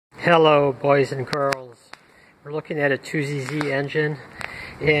Hello boys and girls, we're looking at a 2ZZ engine,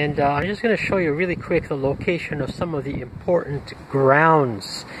 and I'm just going to show you really quick the location of some of the important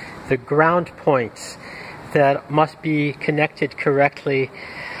grounds, the ground points that must be connected correctly,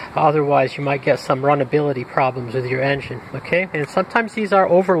 otherwise you might get some runnability problems with your engine. Okay, and sometimes these are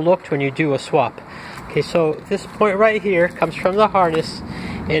overlooked when you do a swap. Okay, so this point right here comes from the harness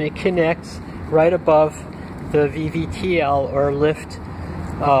and it connects right above the VVTL or lift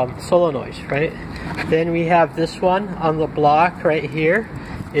solenoid, right? Then we have this one on the block right here.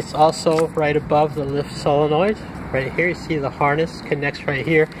 It's also right above the lift solenoid right here. You see the harness connects right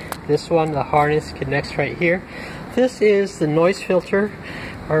here. This one, the harness connects right here. This is the noise filter,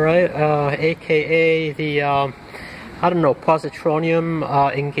 all right, aka the I don't know, positronium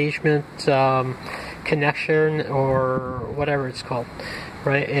engagement connection or whatever it's called.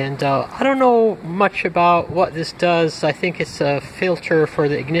 Right, and I don't know much about what this does. I think it's a filter for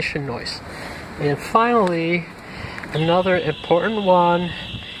the ignition noise. And finally, another important one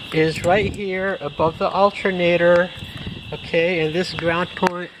is right here above the alternator. Okay, and this ground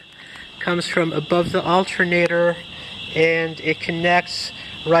point comes from above the alternator and it connects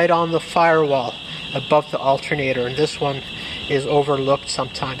right on the firewall above the alternator, and this one is overlooked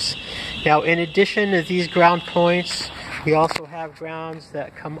sometimes. Now, in addition to these ground points, we also have grounds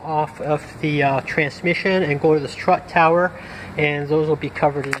that come off of the transmission and go to the strut tower, and those will be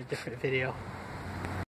covered in a different video.